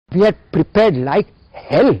We had prepared like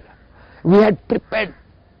hell. We had prepared.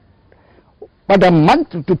 But a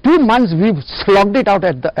month to 2 months, we slogged it out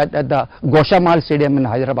at the Goswami Stadium in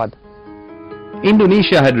Hyderabad.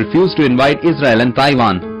 Indonesia had refused to invite Israel and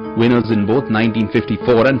Taiwan, winners in both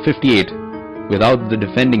 1954 and 58. Without the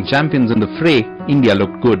defending champions in the fray, India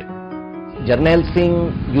looked good. Jarnail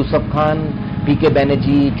Singh, Yusuf Khan, PK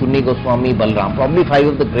Banerjee, Chuni Goswami, Balram, probably 5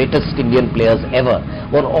 of the greatest Indian players ever,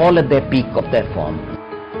 were all at their peak of their form.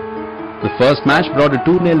 The first match brought a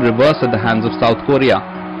 2-0 reverse at the hands of South Korea.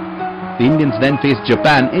 The Indians then faced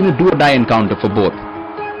Japan in a do-or-die encounter for both.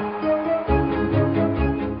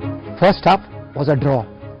 First half was a draw.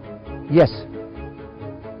 Yes.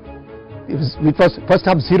 It was first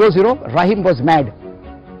half 0-0. Rahim was mad.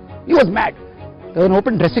 He was mad. There was an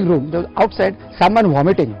open dressing room. There was outside someone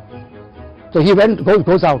vomiting. So he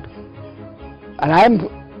goes out. And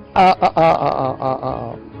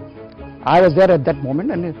I was there at that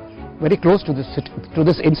moment and very close to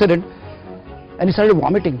this incident, and he started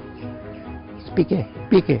vomiting. It's PK.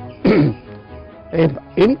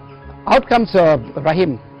 Out comes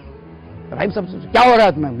Rahim. Rahim said, "क्या हो रहा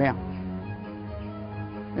है तुम्हें?"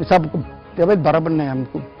 मैं सब तबीयत बराबर नहीं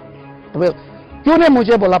हमको. क्यों ने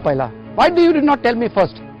मुझे बोला पहला? Why did you not tell me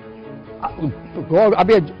first? Go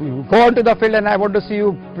onto the field and I want to see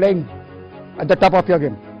you playing at the top of your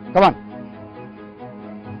game. Come on.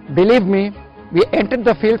 Believe me, we entered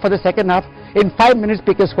the field for the second half. In 5 minutes,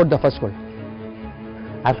 PK scored the first goal.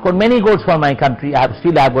 I've scored many goals for my country. I've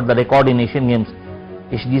got the record in Asian Games.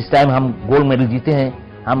 This time हम gold medal जीते हैं.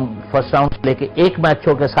 हम first round से लेके एक match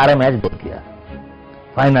छोड़ के सारे मैच जीत लिया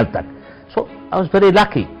final तक. So I was very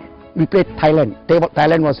lucky. We played Thailand.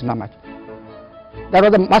 Thailand was in a match. That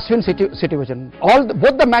was a must-win situation.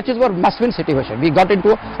 Both the matches were must-win situation. We got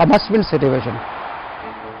into a must-win situation.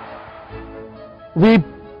 We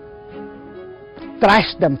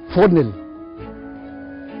thrashed them 4-0.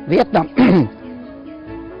 Vietnam.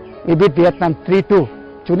 We beat Vietnam 3-2.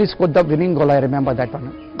 Chuni scored the winning goal. I remember that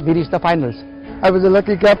one. We reached the finals. I was a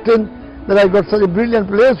lucky captain that I got such brilliant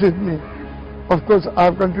players with me. Of course, I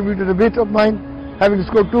have contributed a bit of mine, having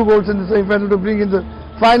scored 2 goals in the semi-final to bring in the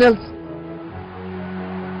finals.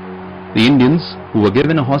 The Indians, who were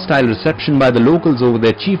given a hostile reception by the locals over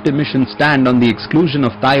their chief demission stand on the exclusion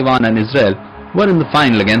of Taiwan and Israel, were in the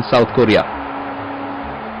final against South Korea.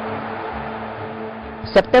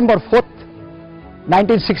 September 4th,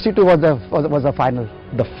 1962 was the final.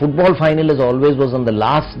 The football final was on the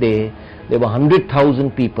last day. There were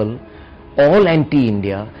 100,000 people, all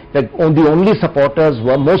anti-India. The only supporters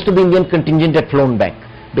were, most of the Indian contingent had flown back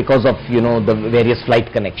because of, the various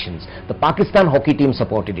flight connections. The Pakistan hockey team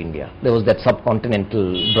supported India. There was that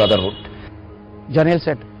subcontinental brotherhood. Jarnail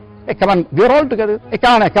said, "Hey, come on, we're all together. Hey,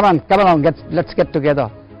 come on, let's get together."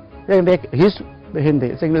 He's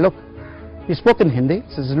Hindi, saying, "Look," he spoke in Hindi.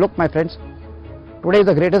 He says, "Look, my friends, today is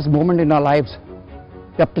the greatest moment in our lives.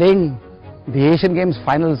 We are playing the Asian Games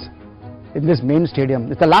finals in this main stadium.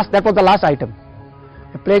 That was the last item.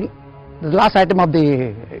 We're playing the last item of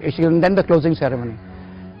the Asian Games, and then the closing ceremony."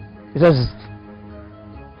 He says,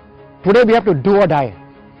 "Today we have to do or die.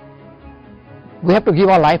 We have to give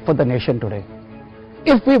our life for the nation today.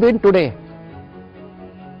 If we win today,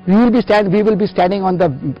 we will be standing on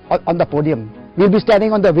the podium. We will be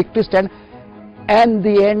standing on the victory stand, and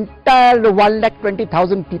the entire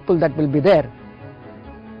 120,000 people that will be there,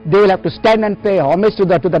 they will have to stand and pay homage to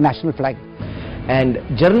the national flag." And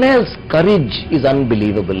Jarnail's courage is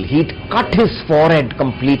unbelievable. He cut his forehead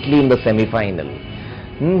completely in the semi-final.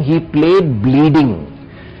 He played bleeding.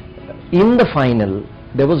 In the final,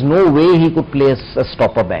 there was no way he could play a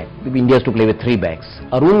stopper back. India has to play with 3 backs.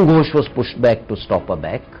 Arun Ghosh was pushed back to stopper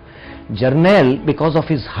back. Jarnail, because of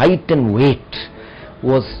his height and weight,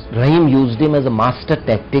 Rahim used him as a master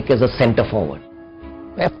tactic as a centre forward.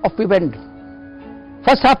 Off we went.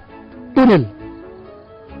 First half 2-0.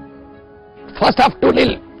 First half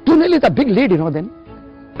 2-0. 2-0 is a big lead, then.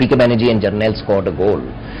 PK Banerjee and Jarnail scored a goal,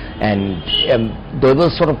 and there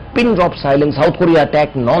was sort of pin-drop silence. South Korea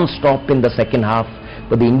attacked non-stop in the second half,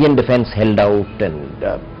 but the Indian defence held out, and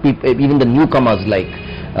even the newcomers like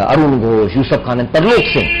Arun Ghosh, Yusuf Khan and Singh,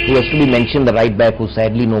 who has to be mentioned, the right back who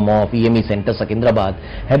sadly no more of EME Centre Secunderabad,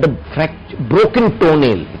 had a broken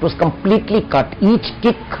toenail. It was completely cut. Each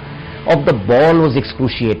kick of the ball was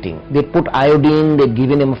excruciating. They put iodine, they'd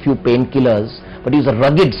given him a few painkillers, but he's a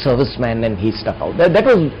rugged serviceman and he stuck out. That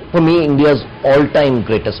was, for me, India's all-time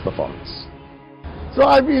greatest performance. So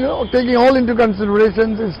I've been, taking all into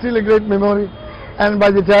consideration, it's still a great memory, and by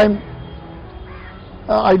the time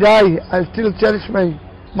I die, I still cherish my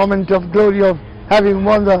moment of glory of having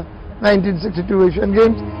won the 1962 Asian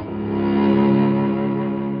Games.